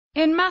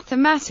In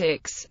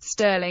mathematics,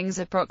 Stirling's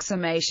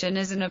approximation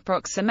is an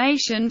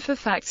approximation for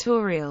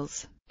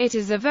factorials. It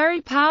is a very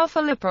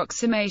powerful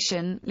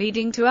approximation,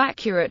 leading to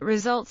accurate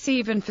results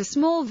even for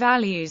small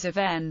values of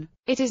n.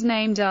 It is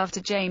named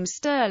after James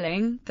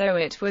Stirling, though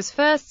it was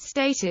first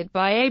stated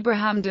by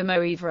Abraham de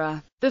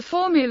Moivre. The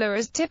formula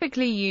as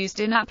typically used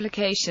in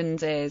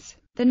applications is: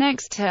 the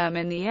next term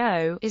in the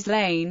O is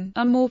lane,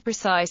 a more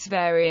precise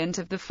variant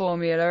of the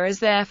formula, as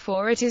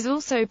therefore it is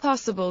also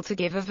possible to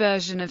give a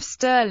version of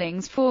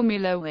Stirling's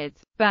formula with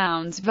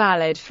bounds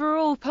valid for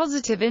all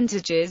positive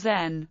integers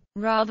n,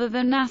 rather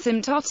than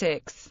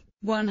asymptotics.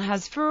 One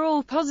has for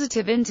all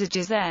positive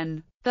integers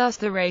n. Thus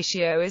the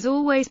ratio is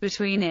always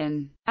between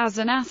n. As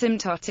an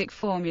asymptotic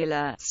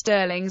formula,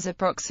 Stirling's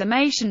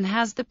approximation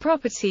has the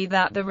property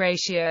that the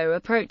ratio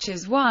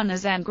approaches 1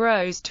 as n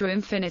grows to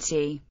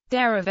infinity.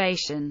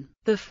 Derivation.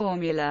 The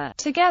formula,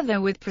 together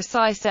with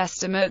precise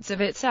estimates of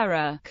its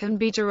error, can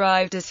be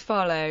derived as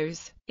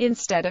follows.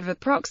 Instead of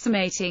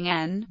approximating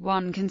n,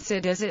 one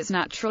considers its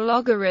natural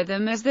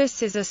logarithm, as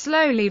this is a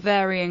slowly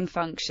varying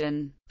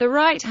function. The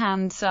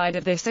right-hand side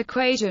of this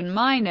equation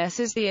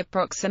minuses the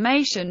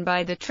approximation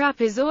by the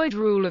trapezoid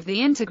rule of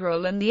the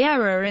integral, and the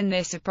error in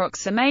this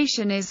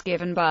approximation is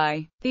given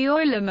by the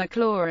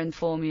Euler-Maclaurin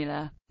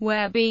formula,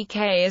 where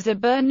bk is a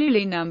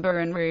Bernoulli number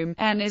and room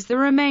n is the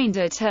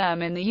remainder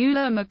term in the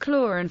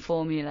Euler-Maclaurin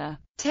formula.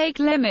 Take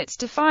limits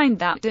to find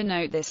that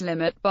denote this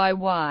limit by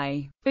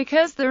y.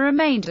 Because the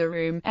remainder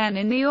room n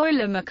in the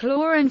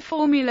Euler-Maclaurin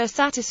formula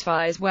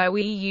satisfies where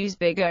we use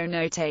big O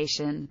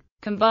notation,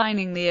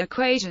 combining the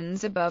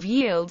equations above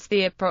yields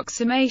the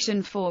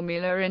approximation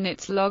formula in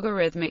its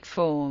logarithmic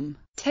form.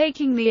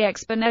 Taking the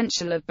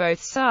exponential of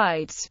both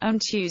sides,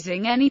 and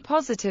choosing any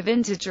positive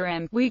integer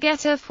m, we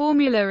get a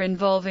formula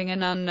involving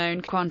an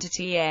unknown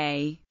quantity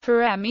a.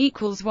 For m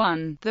equals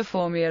 1, the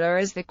formula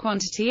as the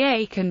quantity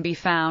a can be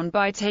found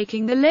by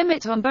taking the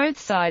limit on both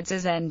sides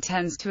as n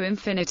tends to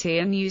infinity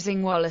and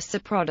using Wallis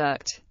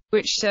product,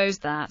 which shows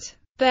that.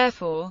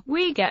 Therefore,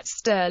 we get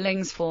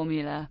Stirling's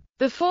formula.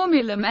 The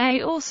formula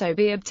may also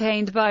be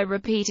obtained by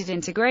repeated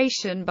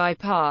integration by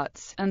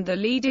parts, and the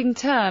leading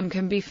term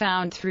can be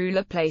found through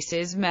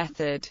Laplace's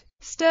method.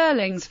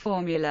 Stirling's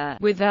formula,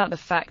 without the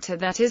factor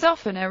that is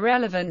often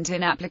irrelevant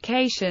in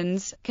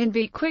applications, can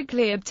be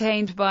quickly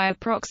obtained by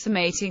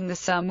approximating the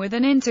sum with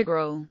an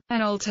integral.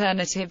 An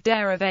alternative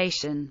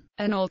derivation.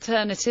 An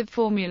alternative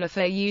formula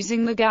for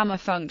using the gamma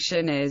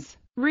function is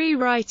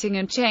rewriting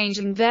and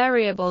changing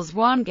variables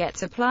one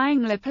gets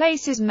applying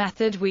Laplace's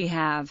method we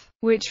have,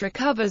 which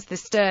recovers the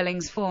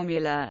Stirling's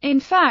formula.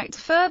 In fact,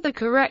 further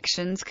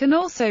corrections can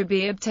also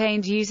be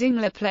obtained using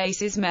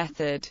Laplace's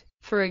method.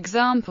 For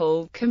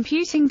example,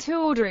 computing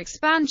two-order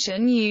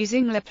expansion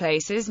using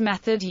Laplace's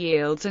method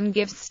yields and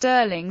gives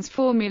Stirling's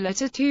formula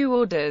to two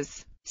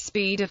orders,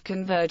 speed of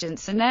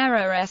convergence and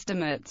error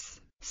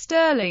estimates.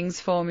 Stirling's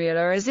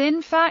formula is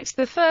in fact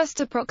the first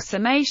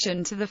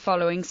approximation to the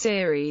following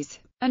series.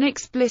 An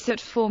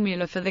explicit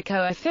formula for the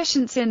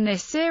coefficients in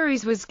this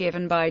series was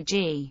given by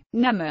G.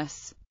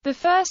 Nemus. The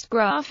first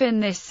graph in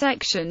this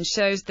section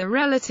shows the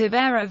relative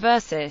error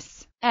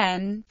versus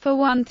n for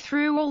 1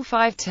 through all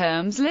 5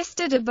 terms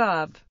listed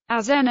above.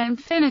 As n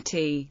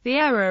infinity, the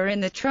error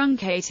in the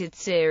truncated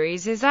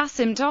series is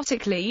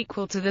asymptotically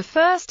equal to the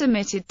first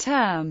omitted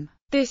term.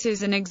 This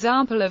is an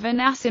example of an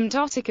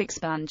asymptotic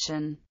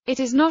expansion. It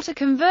is not a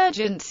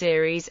convergent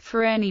series.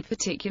 For any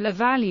particular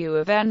value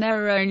of n,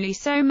 there are only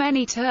so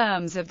many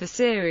terms of the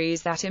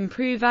series that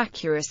improve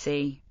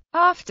accuracy,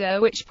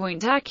 after which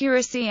point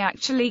accuracy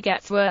actually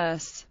gets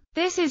worse.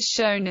 This is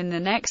shown in the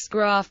next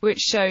graph, which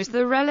shows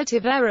the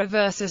relative error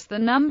versus the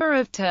number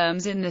of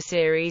terms in the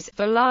series,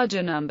 for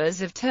larger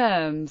numbers of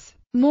terms.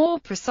 More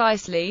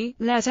precisely,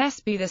 let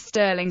S be the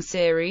Stirling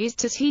series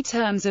to T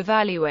terms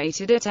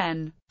evaluated at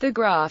n. The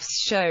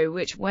graphs show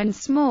which, when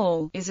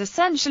small, is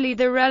essentially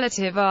the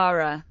relative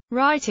error.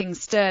 Writing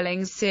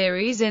Stirling's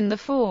series in the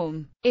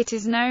form, it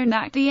is known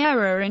that the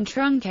error in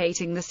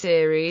truncating the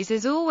series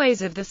is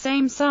always of the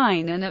same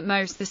sign and at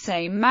most the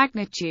same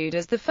magnitude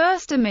as the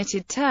first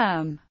omitted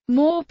term.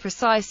 More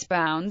precise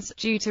bounds,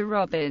 due to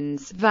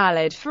Robbins,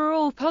 valid for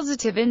all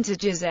positive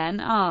integers n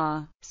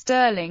are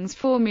Stirling's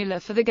formula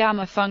for the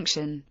gamma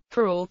function,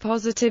 for all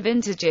positive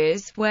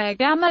integers, where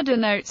gamma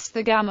denotes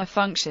the gamma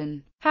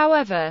function.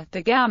 However,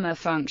 the gamma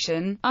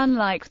function,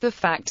 unlike the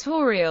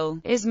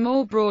factorial, is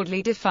more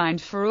broadly defined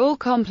for all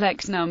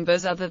complex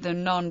numbers other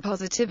than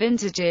non-positive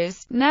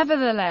integers.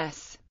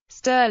 Nevertheless,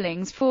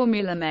 Stirling's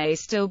formula may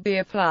still be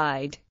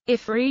applied.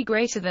 If r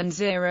greater than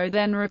 0,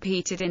 then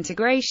repeated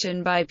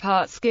integration by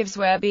parts gives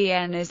where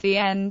Bn is the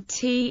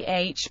nth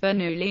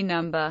Bernoulli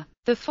number.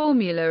 The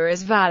formula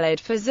is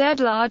valid for z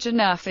large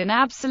enough in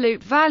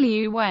absolute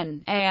value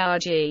when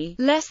arg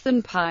less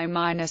than pi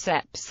minus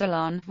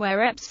epsilon,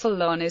 where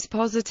epsilon is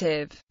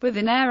positive, with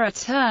an error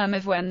term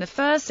of when the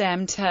first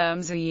m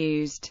terms are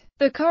used.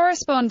 The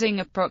corresponding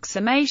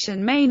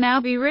approximation may now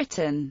be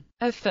written.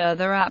 A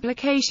further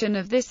application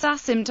of this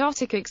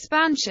asymptotic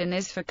expansion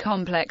is for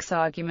complex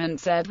argument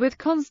z with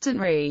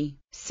constant r.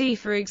 See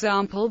for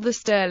example the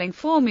Stirling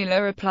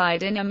formula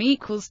applied in m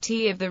equals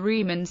t of the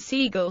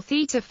Riemann-Siegel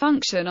theta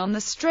function on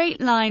the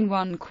straight line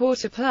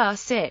 1/4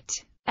 plus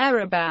it.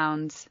 Error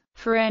bounds.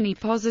 For any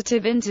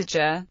positive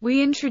integer,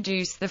 we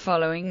introduce the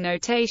following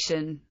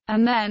notation,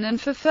 and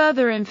for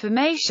further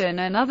information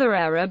and other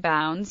error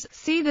bounds,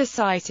 see the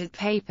cited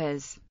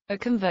papers. A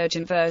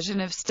convergent version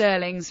of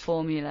Stirling's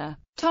formula.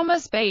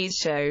 Thomas Bayes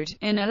showed,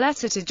 in a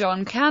letter to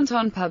John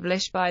Canton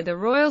published by the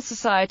Royal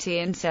Society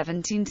in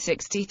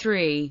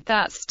 1763,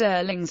 that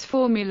Stirling's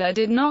formula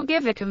did not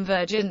give a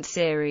convergent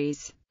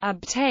series.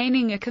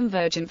 Obtaining a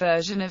convergent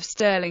version of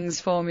Stirling's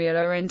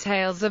formula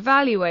entails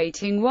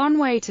evaluating. One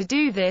way to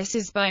do this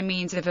is by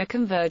means of a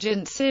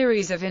convergent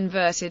series of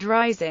inverted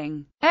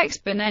rising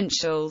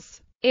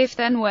exponentials. If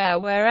then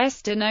where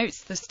S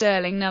denotes the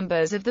Stirling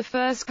numbers of the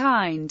first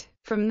kind.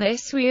 From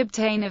this we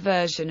obtain a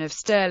version of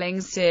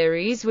Stirling's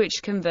series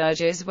which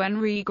converges when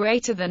r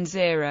greater than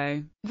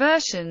 0.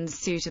 Versions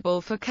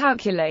suitable for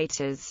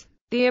calculators.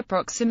 The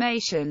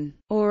approximation,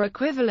 or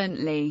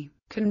equivalently,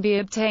 can be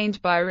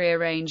obtained by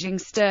rearranging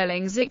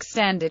Stirling's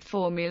extended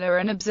formula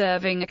and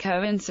observing a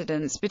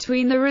coincidence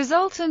between the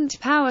resultant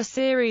power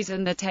series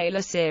and the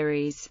Taylor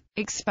series.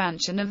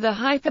 Expansion of the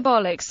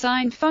hyperbolic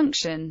sine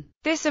function.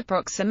 This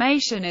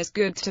approximation is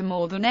good to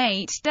more than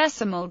 8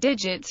 decimal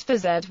digits for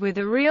z with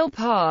a real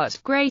part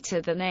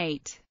greater than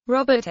 8.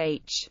 Robert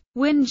H.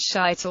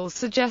 Windscheitel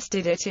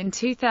suggested it in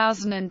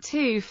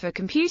 2002 for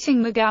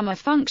computing the gamma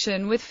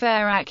function with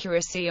fair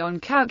accuracy on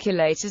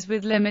calculators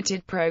with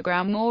limited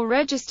program or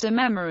register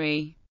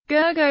memory.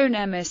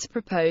 Gergo-Nemes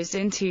proposed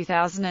in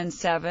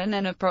 2007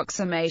 an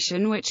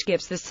approximation which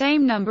gives the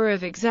same number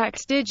of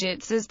exact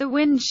digits as the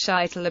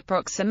Windscheitel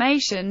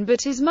approximation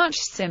but is much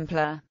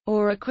simpler.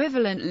 Or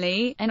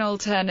equivalently, an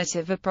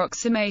alternative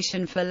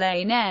approximation for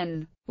lane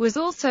n was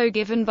also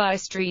given by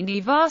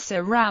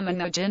Srinivasa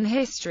Ramanujan.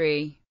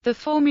 History. The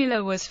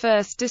formula was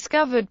first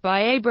discovered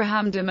by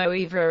Abraham de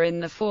Moivre in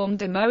the form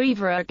de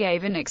Moivre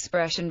gave an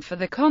expression for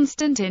the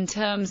constant in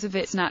terms of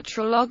its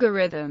natural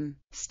logarithm.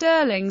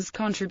 Stirling's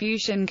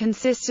contribution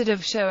consisted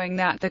of showing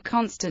that the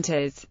constant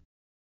is